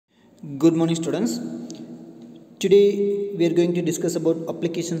Good morning, students. Today we are going to discuss about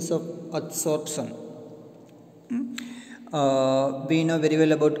applications of adsorption. We know very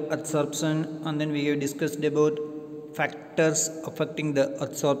well about adsorption, and then we have discussed about factors affecting the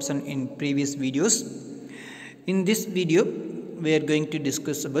adsorption in previous videos. In this video, we are going to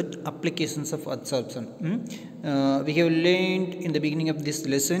discuss about applications of adsorption. We have learned in the beginning of this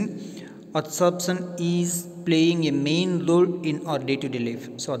lesson, adsorption is playing a main role in our day-to-day life.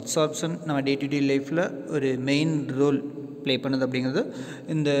 So adsorption நம்ம day-to-day lifeல ஒரு main role play பண்ணுது அப்படிங்கிறது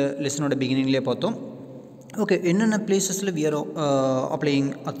இந்த லெசனோட beginningலேயே பார்த்தோம். Okay, என்னென்ன பிளேசஸில் we are applying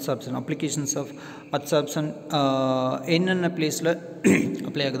adsorption, applications of adsorption என்னென்ன பிளேஸில்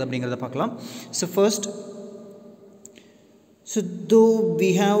apply ஆகுது அப்படிங்கிறத பார்க்கலாம். So first, so though we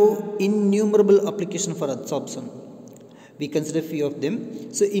have innumerable application for adsorption, we consider few of them.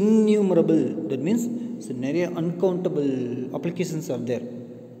 So innumerable, that means so நிறைய uncountable applications are there.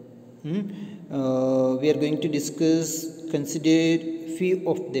 We are going to consider few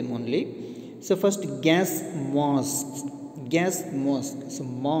of them only. So first, gas mask. So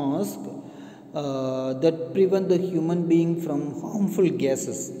mask that prevent the human being from harmful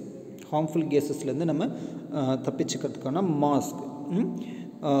gases. Harmful gases la நம்ம தப்பிச்சுக்கிறதுக்கான mask.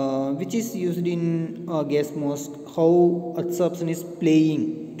 Which is used in gas mask. How adsorption is playing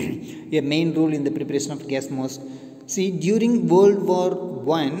a main role in the preparation of gas mask. See, during World War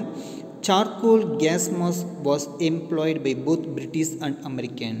I, charcoal gas mask was employed by both British and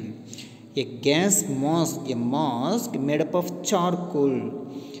American. A gas mask, a mask made up of charcoal.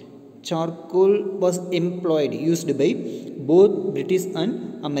 Charcoal was used by both British and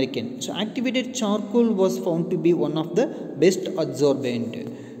American. So activated charcoal was found to be one of the best adsorbent.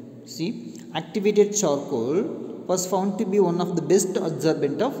 See, activated charcoal was found to be one of the best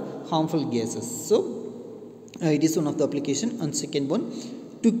adsorbent of harmful gases. So it is one of the application. And second one,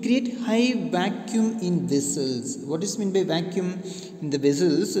 to create high vacuum in vessels. What is meant by vacuum in the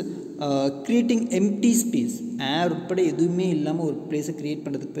vessels? Creating empty space. Air உட்பட எதுவுமே இல்லாமல் ஒரு பிளேஸை create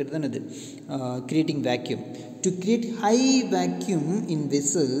பண்ணுறதுக்கு பேர் தான் அது creating vacuum. To create high vacuum in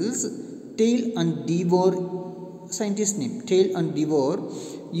vessels, Tail and Devor, scientist name Tail and Devor,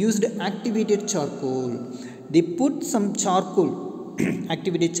 used activated charcoal. They put some charcoal,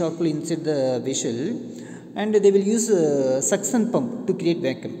 activated charcoal inside the vessel, and they will use a suction pump to create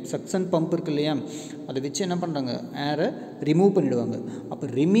vacuum. Suction pump இருக்கு இல்லையா, அதை வச்சு என்ன பண்ணுறாங்க, ஏரை remove பண்ணிவிடுவாங்க. அப்போ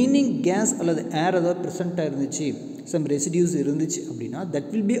remaining case அல்லது ஏர் ஏதாவது ப்ரெசென்ட்டாக இருந்துச்சு, சம் ரெசிடியூஸ் இருந்துச்சு அப்படின்னா that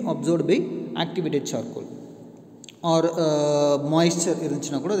will be absorbed by activated charcoal. Or moisture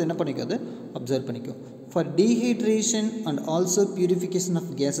இருந்துச்சுன்னா கூட அது என்ன பண்ணிக்காது, அப்சர்வ் பண்ணிக்கும். For dehydration and also purification of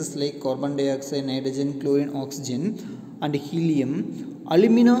gases like carbon dioxide, nitrogen, chlorine, oxygen and helium,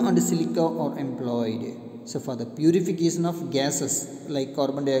 alumina and silica are employed. So for the purification of gases like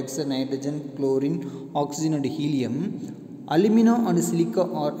carbon dioxide, nitrogen, chlorine, oxygen and helium, alumina and silica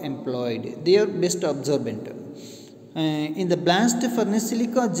are employed. They are best absorbent. In the blast furnace,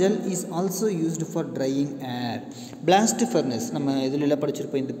 silica gel is also used for drying air. Blast furnace, நம்ம இதில்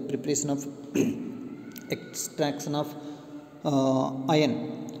படிச்சிருப்போம், இந்த preparation of extraction of iron.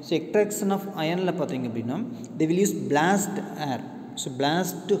 So extraction of iron la பாத்தீங்க அப்படின்னா they will use blast air. So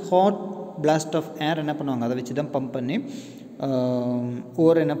hot blast of air என்ன பண்ணுவாங்க, அதை வச்சு தான் பம்ப் பண்ணி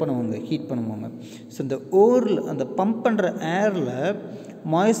ஓர் என்ன பண்ணுவாங்க, ஹீட் பண்ணுவாங்க. ஸோ இந்த ஓரில் அந்த பம்ப் பண்ணுற ஏரில்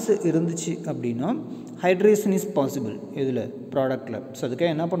மாய்ஸ்சர் இருந்துச்சு அப்படின்னா ஹைட்ரேஷன் இஸ் பாசிபிள் இதில் ப்ராடக்டில். ஸோ அதுக்காக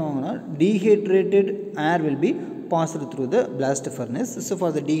என்ன பண்ணுவாங்கன்னா dehydrated air will be passed through the blast furnace. So for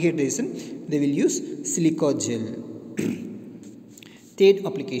the dehydration they will use silica gel. Third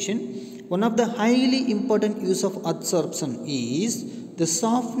application, one of the highly important use of adsorption is the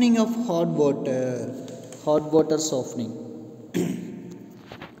softening of hot water softening.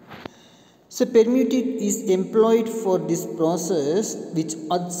 So permutate is employed for this process, which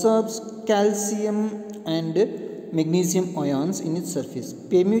adsorbs calcium and magnesium ions in its surface.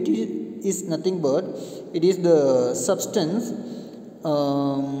 Permutate is nothing but it is the substance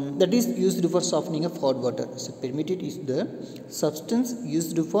that is used for softening of hot water. So permutate is the substance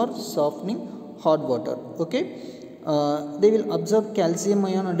used for softening hot water. Okay, they will absorb calcium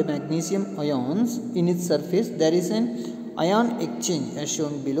ion and magnesium ions in its surface. There is an ion exchange as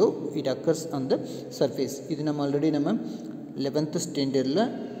shown below. It occurs on the surface. இது நம்ம already நம்ம 11th ஸ்டாண்டர்டில்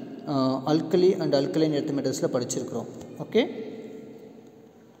alkali and alkaline earth metals படிச்சிருக்கிறோம். Okay,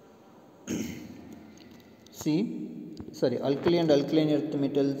 alkali and alkaline earth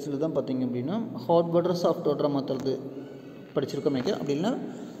metals தான் பார்த்தீங்க அப்படின்னா hot water soft வாட்டராக மாற்றுறது படிச்சிருக்கோம் நினைக்கிறேன். அப்படின்னா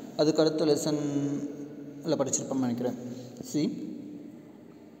அதுக்கு அடுத்த லெசனில் படிச்சிருப்போம்னு நினைக்கிறேன். See,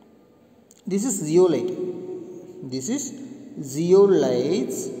 this is zeolite. This is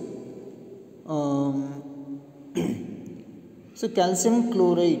zeolites um, so calcium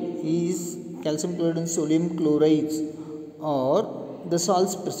chloride and sodium chlorides are the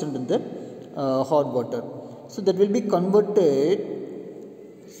salts present in the hot water. So that will be converted.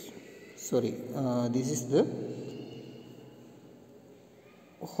 This is the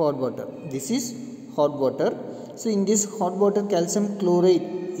hot water. This is hot water. So in this hot water, calcium chloride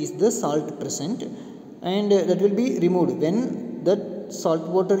is the salt present, and that will be removed. When that salt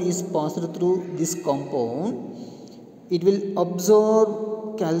water is passed through this compound, it will absorb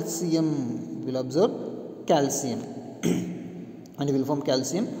calcium. And it will form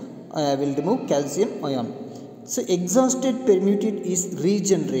calcium. Will remove calcium ion. So exhausted permutate is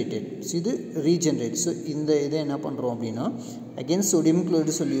regenerated. See the regenerate. So in the idu enna pandrom appadina, again sodium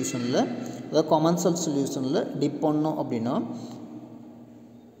chloride solution la, the common salt solution la dip pannnom appadina,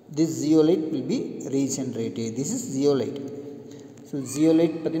 this zeolite will be regenerated. This is zeolite. So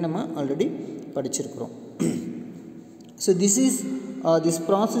zeolite patti nama already padichirukrom. So this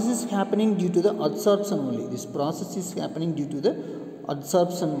process is happening due to the adsorption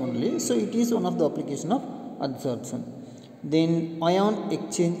only. So it is one of the application of adsorption. Then ion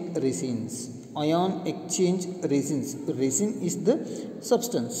exchange resins. Resin is the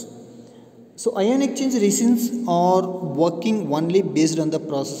substance. So ion exchange resins are working only based on the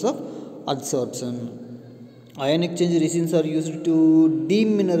process of adsorption. Ion exchange resins are used to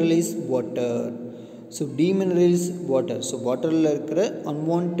demineralize water. So demineralize water. So water la irukra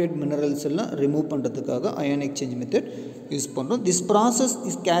unwanted minerals ella remove pandradhukaga ion exchange method use pandrom. This process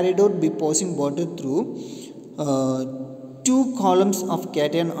is carried out by passing water through two columns of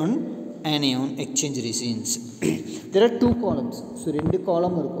cation and anion exchange resins. There are two columns. So rendu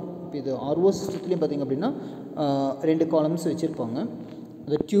column irukum. Idu RO system pathinga appadina rendu columns vechirupanga.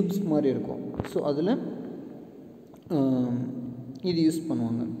 The tubes mari irukum. So adula idu use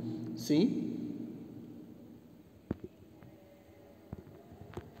பண்ணுவாங்க. See,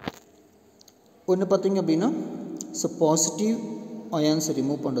 ஒன்று பார்த்திங்க அப்படின்னா, so positive ions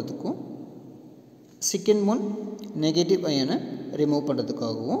remove பண்ணுறதுக்கும், second one negative அயனை remove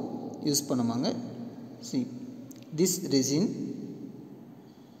பண்ணுறதுக்காகவும் use பண்ணுவாங்க. See, this resin,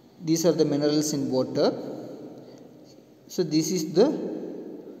 these are the minerals in water. So this is the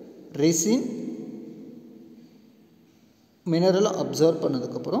resin. மினரலை observe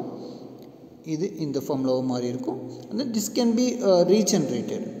பண்ணதுக்கப்புறம் இது இந்த ஃபார்மில் மாறி இருக்கும். and this can be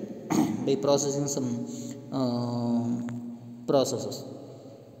regenerated by processing some processes.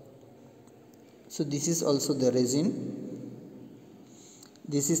 So this is also the resin.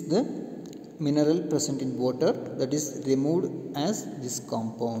 This is the mineral present in water that is removed as this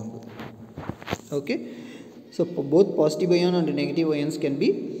compound. Okay, so both positive ion and negative ions can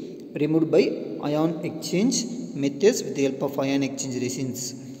be removed by ion exchange methods with the help of ion exchange resins.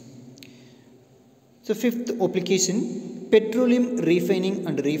 So fifth application, petroleum refining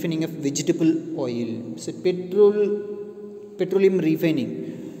and refining of vegetable oil. So petroleum refining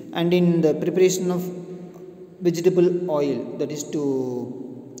and in the preparation of vegetable oil, that is to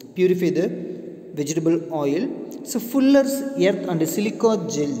purify the vegetable oil. So Fuller's earth and silica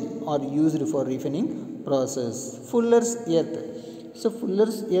gel are used for refining process. Fuller's earth. So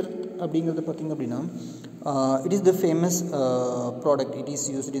Fuller's earth அப்படிங்கிறது பார்த்திங்க அப்படின்னா, it is the famous product. It is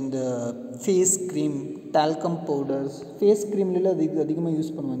used in the face cream, talcum powders. Face cream அது அதிகமாக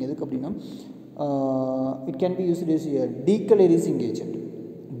use பண்ணுவாங்க. எதுக்கு அப்படின்னா, it can be used as a decolorizing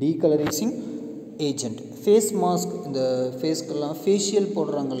agent. Face mask, இந்த ஃபேஸ்க்கெல்லாம் facial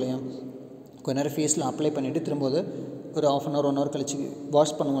போடுறாங்க இல்லையா, கொஞ்ச நேரம் ஃபேஸில் அப்ளை பண்ணிவிட்டு திரும்ப ஒரு ½ hour 1 hour கழிச்சு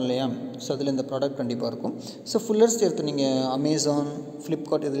வாஷ் பண்ணுவோம் இல்லையா. ஸோ அதில் இந்த ப்ராடக்ட் கண்டிப்பாக இருக்கும். ஸோ ஃபுல்லர்ஸ் எடுத்து நீங்கள் அமேசான்,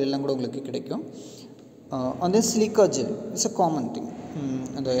 ஃப்ளிப்கார்ட் இதில் எல்லாம் கூட உங்களுக்கு கிடைக்கும். அந்த silica gel it's a common thing.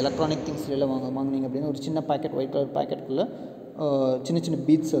 அந்த எலக்ட்ரானிக் திங்ஸ்லாம் வாங்கினீங்க அப்படின்னா ஒரு சின்ன பேக்கெட், ஒயிட் கலர் பேக்கெட்டுக்குள்ளே சின்ன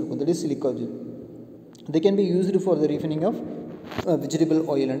பீட்ஸ் இருக்கும். That is silica gel. they can be used for the refining of vegetable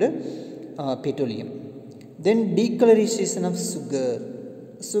oil and petroleum. Then decolorization of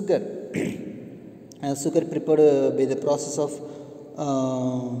sugar sugar prepared by the process of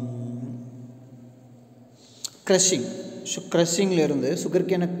crushing. So crushing la irundhu sugar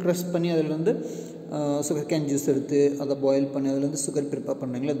cane crush panni adula irundhu sugar cane juice எடுத்து அதை boil பண்ணி அதில் வந்து sugar prepare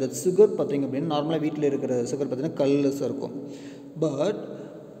பண்ணுறீங்களா. அந்த sugar பார்த்திங்க அப்படின்னா நார்மலாக வீட்டில் இருக்கிற சுகர் பார்த்திங்கன்னா கல்லஸாக இருக்கும். பட்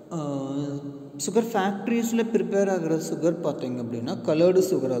சுகர் ஃபேக்ட்ரிஸில் ப்ரிப்பேர் ஆகிற சுகர் பார்த்திங்க அப்படின்னா கலர்டு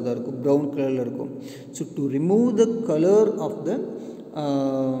சுகராக தான் இருக்கும், ப்ரௌன் கலரில் இருக்கும். So to remove the colour of the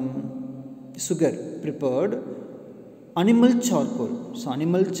sugar prepared, animal charcoal. So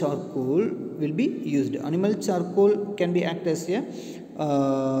animal charcoal will be used. Animal charcoal can be act as a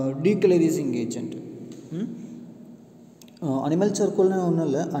decolorizing agent. Animal சார்கோல்னால் ஒன்றும்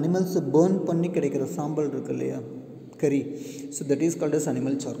இல்லை, அனிமல்ஸை burn பண்ணி கிடைக்கிற சாம்பல் இருக்குது இல்லையா, கறி. So that is called as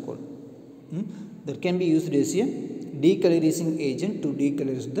animal charcoal. That can be used as a decolorizing agent to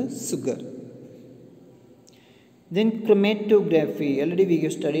decolorize the sugar. Then chromatography. Already we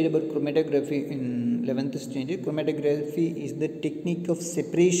have studied about chromatography in 11th standard. Chromatography is the technique of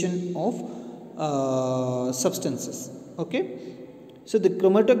separation of substances. Okay. So the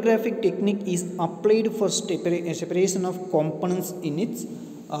chromatographic technique is applied for separation of components in its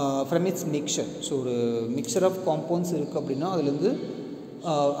from its mixture. So ஒரு mixture of compounds இருக்குது அப்படின்னா அதுலேருந்து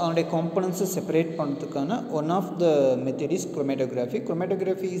அதனுடைய காம்பனன்ட்ஸை separate பண்ணுறதுக்கான one of the method is குரோமேட்டோகிராஃபி.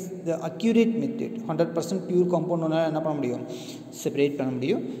 குரோமேட்டோகிராஃபி is the accurate method. 100% pure காம்பவுண்ட்னால் என்ன பண்ண முடியும், separate பண்ண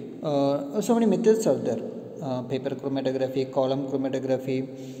முடியும். So many methods R there. paper chromatography, column chromatography,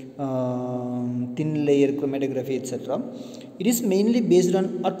 thin layer chromatography, etc. It is mainly based on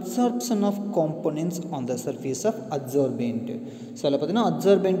adsorption of components on the surface of adsorbent. So அதில் பார்த்தீங்கன்னா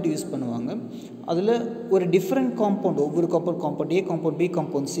adsorbent use பண்ணுவாங்க. அதில் ஒரு டிஃப்ரெண்ட் காம்பவுண்ட், ஒவ்வொரு compound ஏ compound B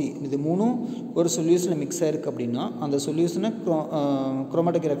compound C, இது மூணும் ஒரு சொல்யூஷனில் mix ஆகிருக்கு அப்படின்னா அந்த சொல்யூஷனை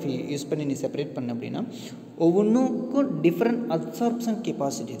குரோமேட்டோகிராஃபி யூஸ் பண்ணி நீ செப்பரேட் பண்ண அப்படின்னா ஒவ்வொன்றுக்கும் டிஃப்ரெண்ட் அப்சார்ப்ஷன்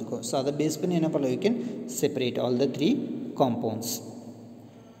கெப்பாசிட்டி இருக்கும். ஸோ அதை பேஸ் பண்ணி என்ன பண்ணலாம், you can separate all the three compounds.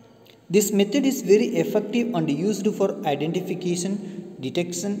 This method is very effective and used for identification,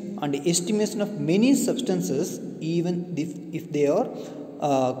 detection and estimation of many substances even if they are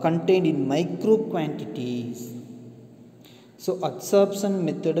contained in micro quantities. So adsorption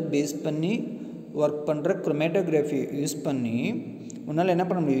method based பண்ணி work பண்ணுற chromatography use பண்ணி உன்னால் என்ன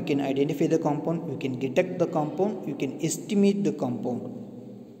பண்ண முடியும், you can identify the compound, you can detect the compound, you can estimate the compound.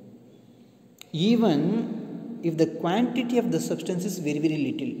 Even if the quantity of the substance is very very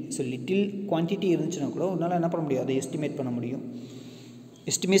little, so little quantity இருந்துச்சுன்னா கூட உன்னால் என்ன பண்ண முடியும், அதை எஸ்டிமேட் பண்ண முடியும்.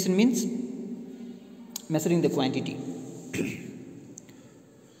 Estimation means measuring the quantity.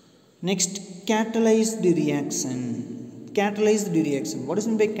 Next, catalyzed reaction. Catalyzed reaction. What is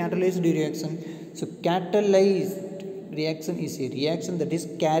meant by catalyzed reaction? So catalyzed reaction is a reaction that is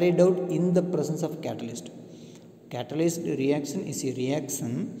carried out in the presence of catalyst. Catalyzed reaction is a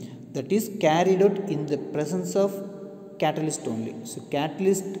reaction that is carried out in the presence of catalyst only. So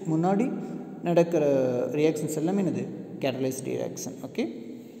catalyst முன்னாடி நடக்கிற reactions எல்லாமே என்னது, catalyzed reaction. Okay.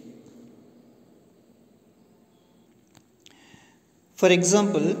 For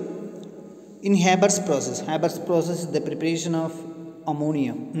example, in Haber's process is the preparation of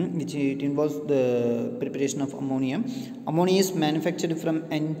ammonia, which it involves the preparation of ammonia. Ammonia is manufactured from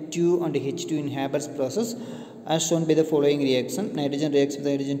N2 and H2 in Haber's process as shown by the following reaction. Nitrogen reacts with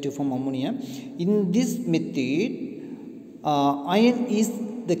hydrogen to form ammonia. In this method, iron is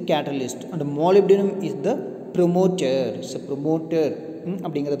the catalyst and molybdenum is the promoter. So promoter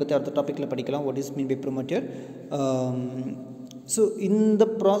அப்படிங்கிறத பற்றி அடுத்த டாப்பிக்கில் படிக்கலாம். What is mean by promoter? So in the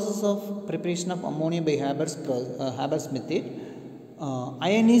process of preparation of ammonia by Haber's method,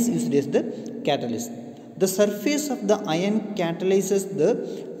 iron is used as the catalyst. The surface of the iron catalyzes the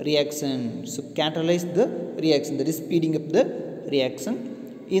reaction. So catalyze the reaction, that is speeding up the reaction.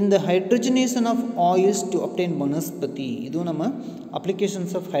 In the hydrogenation of oils to obtain vanaspati, இது நம்ம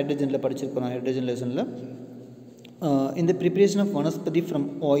applications of hydrogen படிச்சிருக்கோம், hydrogen lessonல. In the preparation of vanaspati from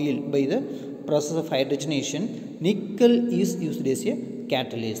oil by the process of hydrogenation, nickel is used as a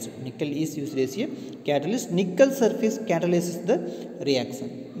catalyst. Nickel surface catalyzes the reaction.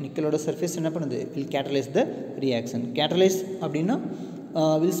 Nickel surface என்ன பண்ணுது, will catalyze the reaction. Catalyze அப்படின்னா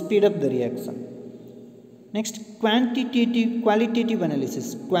will speed up the reaction. Next, qualitative analysis.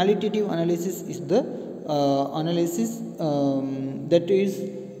 Qualitative analysis is the analysis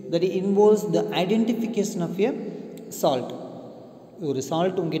that involves the identification of a salt. ஒரு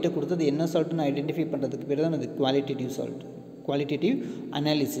salt உங்ககிட்ட கொடுத்தது என்ன சால்ட்னு identify பண்ணுறதுக்கு பேர் தான் அது குவாலிட்டேட்டிவ்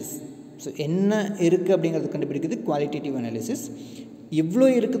அனாலிசிஸ். ஸோ என்ன இருக்குது அப்படிங்கிறத கண்டுபிடிக்கிறது குவாலிட்டேட்டிவ் அனாலிசிஸ், எவ்வளோ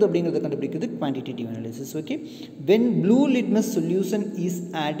இருக்குது அப்படிங்கிறத கண்டுபிடிக்கிறது quantitative analysis. Okay, when blue litmus solution is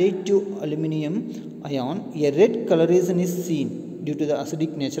added to aluminum ion, a red coloration is seen due to the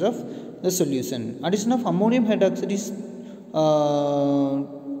acidic nature of the solution. Addition of ammonium hydroxide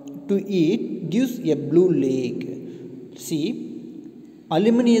to it gives a blue lake. See,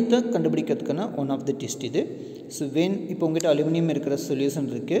 அலுமினியத்தை கண்டுபிடிக்கிறதுக்கான one of the test இது. So when இப்போ உங்கள்கிட்ட aluminium இருக்கிற solution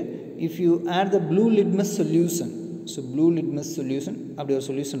இருக்குது, if you add the blue litmus solution, so blue litmus solution அப்படி ஒரு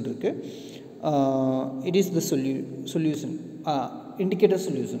solution இருக்குது, it is the solution indicator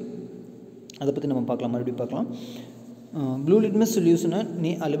solution. அதை பற்றி நம்ம பார்க்கலாம், மறுபடியும் பார்க்கலாம். ப்ளூ லிட்மஸ் சொல்யூஷனை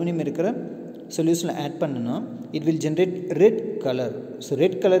நீ அலுமினியம் இருக்கிற சொல்யூஷனில் ஆட் பண்ணுனா it will generate red color. So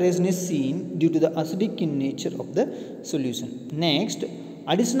red coloration is seen due to the acidic in nature of the solution. Next,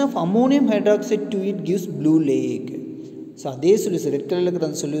 addition of ammonium hydroxide to it gives blue lake. So அதே solution red கலரில் இருக்கிற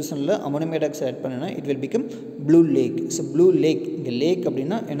அந்த சொல்யூஷனில் ammonium hydroxide add பண்ணினா it will become blue lakh. So blue lakh, இங்கே லேக்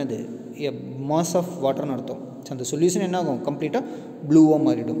அப்படின்னா என்னது, mass of வாட்டர்னு அர்த்தம். So அந்த சொல்யூஷன் என்ன ஆகும், கம்ப்ளீட்டாக ப்ளூவாக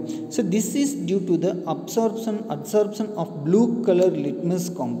மாறிடும். So this is due to the adsorption of blue colour litmus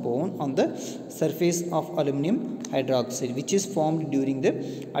compound on the surface of aluminium hydroxide which is formed during the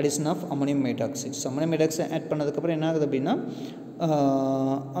addition of ammonium hydroxide. So ammonium hydroxide add பண்ணதுக்கப்புறம் என்ன ஆகுது அப்படின்னா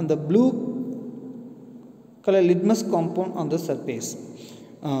அந்த blue color litmus compound on the surface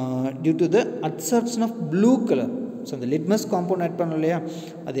due to the adsorption of blue color. So the litmus compound add பண்ணலையா,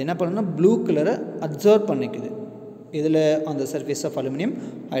 அது என்ன பண்ணுன்னா blue color absorb பண்ணிக்குது இதில் on the surface of aluminum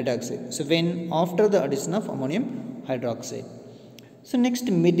hydroxide. So when after the addition of ammonium hydroxide. So next,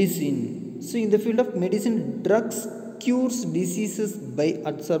 medicine. So in the field of medicine, drugs cures diseases by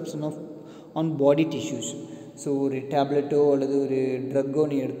adsorption of on body tissues. So ஒரு டேப்லெட்டோ அல்லது ஒரு ட்ரக்கோ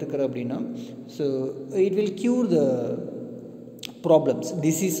நீ எடுத்துக்கிற அப்படின்னா so it will cure the problems,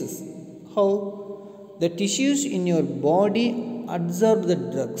 diseases. How the tissues in your body absorb the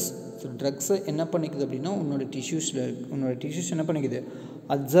drugs. So ட்ரக்ஸை என்ன பண்ணிக்குது அப்படின்னா உன்னோட tissues என்ன பண்ணிக்குது,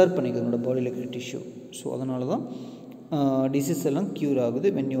 அப்சார்ப் பண்ணிக்குது உன்னோட பாடியில் இருக்கிற டிஷ்யூ. ஸோ அதனால தான் டிசீஸ் எல்லாம் க்யூர்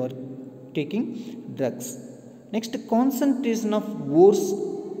ஆகுது when you are taking drugs. Next, concentration of ores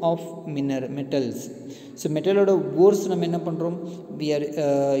of metals. So மெட்டலோட ores நம்ம என்ன பண்ணுறோம், we are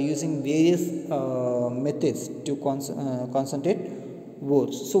using various methods to concentrate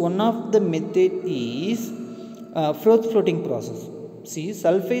ores. So one of the method is froth floating process. See,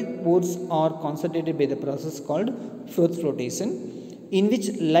 sulfide ores are concentrated by the process called froth flotation, in which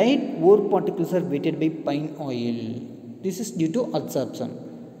light ore particles are weighted by pine oil. This is due to adsorption.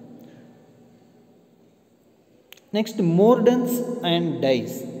 Next, mordants and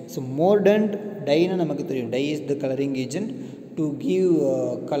dyes. So mordant, dye na namakku theriyum, dye is the coloring agent to give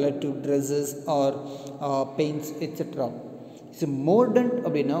color to dresses or paints etc. So mordant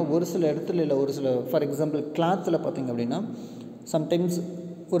அப்படின்னா ஒரு சில இடத்துல இல்லை, ஒரு சில for example கிளாத்தில் பார்த்தீங்க அப்படின்னா சம்டைம்ஸ்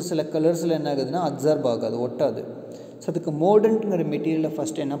ஒரு சில கலர்ஸில் என்ன ஆகுதுன்னா அப்சார்ப் ஆகாது, ஒட்டாது. ஸோ அதுக்கு மோர்டன்ட்ங்கிற மெட்டீரியலை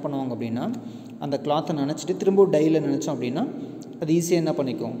ஃபஸ்ட்டு என்ன பண்ணுவாங்க அப்படின்னா அந்த கிளாத்தை நினச்சிட்டு திரும்ப டையில் நினச்சோம் அப்படின்னா அது ஈஸியாக என்ன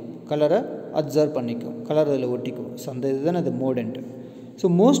பண்ணிக்கும், கலரை அப்சார்ப் பண்ணிக்கும், கலர் அதில் ஒட்டிக்கும். ஸோ அந்த இதுதான் அது Mordaunt. So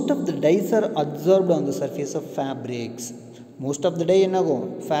most of the dies R absorbed on the surface of fabrics. Most of the tie என்னாகும்,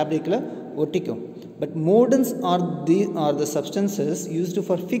 ஃபேப்ரிக்கில் ஒட்டிக்கும். But மோர்டன்ஸ் R the substances used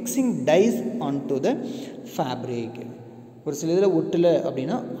for fixing dies on to the fabric. ஒரு சில இதில் ஒட்டலை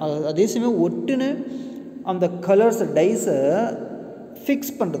அப்படின்னா அதே சமயம் ஒட்டுன்னு அந்த கலர்ஸ் டைஸை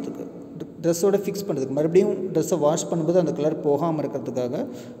ஃபிக்ஸ் பண்ணுறதுக்கு, ட்ரெஸ்ஸோட ஃபிக்ஸ் பண்ணுறதுக்கு, மறுபடியும் ட்ரெஸ்ஸை வாஷ் பண்ணும்போது அந்த கலர் போகாமல் இருக்கிறதுக்காக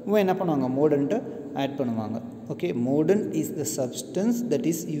இவங்க என்ன பண்ணுவாங்க, மோர்டன்ட்டை ஆட் பண்ணுவாங்க. Okay, Morton is the substance that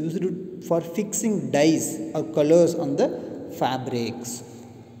is used for fixing dies R colours on the fabrics.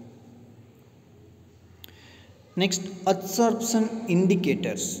 Next, adsorption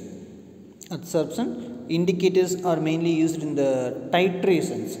indicators. Adsorption indicators are mainly used in the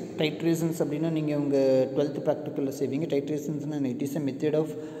titrations. Titrations அப்படின்னா நீங்கள் உங்கள் 12th ப்ராக்டிக்கலில் செய்வீங்க. Titrationsனா it is a method of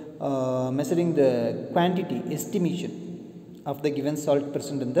measuring the quantity, estimation of the given salt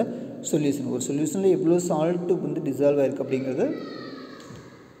present in the solution. ஒரு சொல்யூஷனில் எவ்வளோ salt வந்து dissolve ஆகிருக்கு அப்படிங்கிறத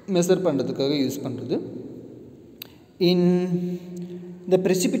measure பண்ணுறதுக்காக யூஸ் பண்ணுறது. In the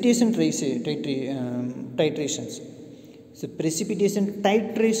precipitation titrations. So precipitation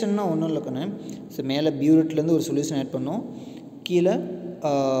titration ஒன்றும் இல்லைக்கண்ணே. ஸோ மேலே பியூரெட்லேருந்து ஒரு சொல்யூஷன் ஆட் பண்ணோம், கீழே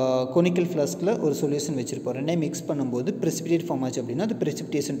கோனிக்கல் ஃப்ளாஸ்கில் ஒரு சொல்யூஷன் வச்சுருப்போம், ரெண்டையும் மிக்ஸ் பண்ணும்போது precipitate ஃபார்ம் ஆச்சு அப்படின்னா அது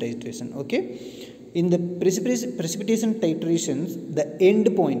precipitation titration. ஓகே, இந்த precipitation titrations the end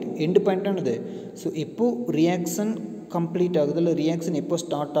point என்னது, ஸோ எப்போ ரியாக்ஷன் கம்ப்ளீட் ஆகுது இல்லை ரியாக்ஷன் எப்போ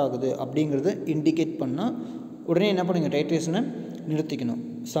ஸ்டார்ட் ஆகுது அப்படிங்கிறத இண்டிகேட் பண்ணால் உடனே என்ன பண்ணுங்க, டைட்ரேஷனை நிறுத்திக்கணும்.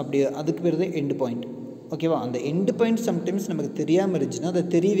 ஸோ அப்படி அதுக்கு பேர் தான் எண்ட் பாயிண்ட். ஓகேவா, அந்த எண்ட் பாயிண்ட் சம்டைம்ஸ் நமக்கு தெரியாமல் இருந்துச்சுன்னா அதை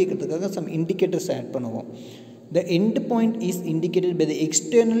தெரிய வைக்கிறதுக்காக சம் இண்டிகேட்டர்ஸ் ஆட் பண்ணுவோம். The end point is indicated by the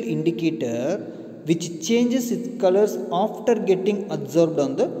external indicator which changes its colors after getting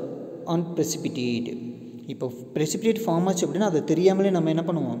absorbed on precipitate. இப்போ precipitate ஃபார்ம் ஆச்சு அப்படின்னா அதை தெரியாமலே நம்ம என்ன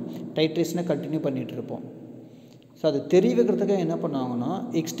பண்ணுவோம், டைட்ரேஷனை கண்டினியூ பண்ணிகிட்டு இருப்போம். ஸோ அதை தெரிய வைக்கிறதுக்காக என்ன பண்ணுவாங்கன்னா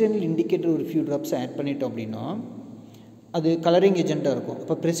எக்ஸ்டர்னல் இண்டிகேட்டர் ஒரு ஃபியூ ட்ராப்ஸ் ஆட் பண்ணிட்டோம் அப்படின்னா அது கலரிங் ஏஜென்ட்டாக இருக்கும்.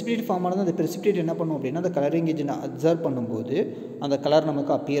 இப்போ precipitate ஃபார்ம் ஆனது அந்த precipitate என்ன பண்ணும் அப்படின்னா அந்த கலரிங் ஏஜென்ட்டை அப்சர்வ் பண்ணும்போது அந்த கலர்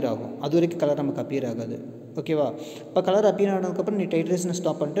நமக்கு அப்பியர் ஆகும். அது வரைக்கும் கலர் நமக்கு அப்பியர் ஆகாது. ஓகேவா, இப்போ கலர் அப்பியர் ஆனதுக்கப்புறம் நீ டைட்ரேஷனை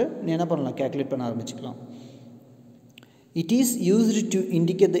ஸ்டாப் பண்ணிட்டு நீ என்ன பண்ணலாம், கேல்குலேட் பண்ண ஆரம்பிச்சிக்கலாம். It is used to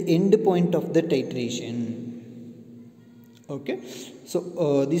indicate the end point of the titration. Okay, so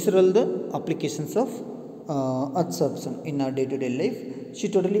these are all the applications of adsorption in our day-to-day life. So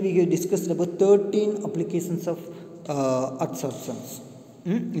totally we have discussed about 13 applications of adsorptions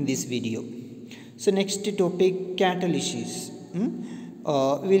in this video. So next topic, catalysis.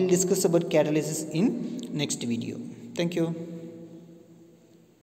 We'll discuss about catalysis in next video. Thank you.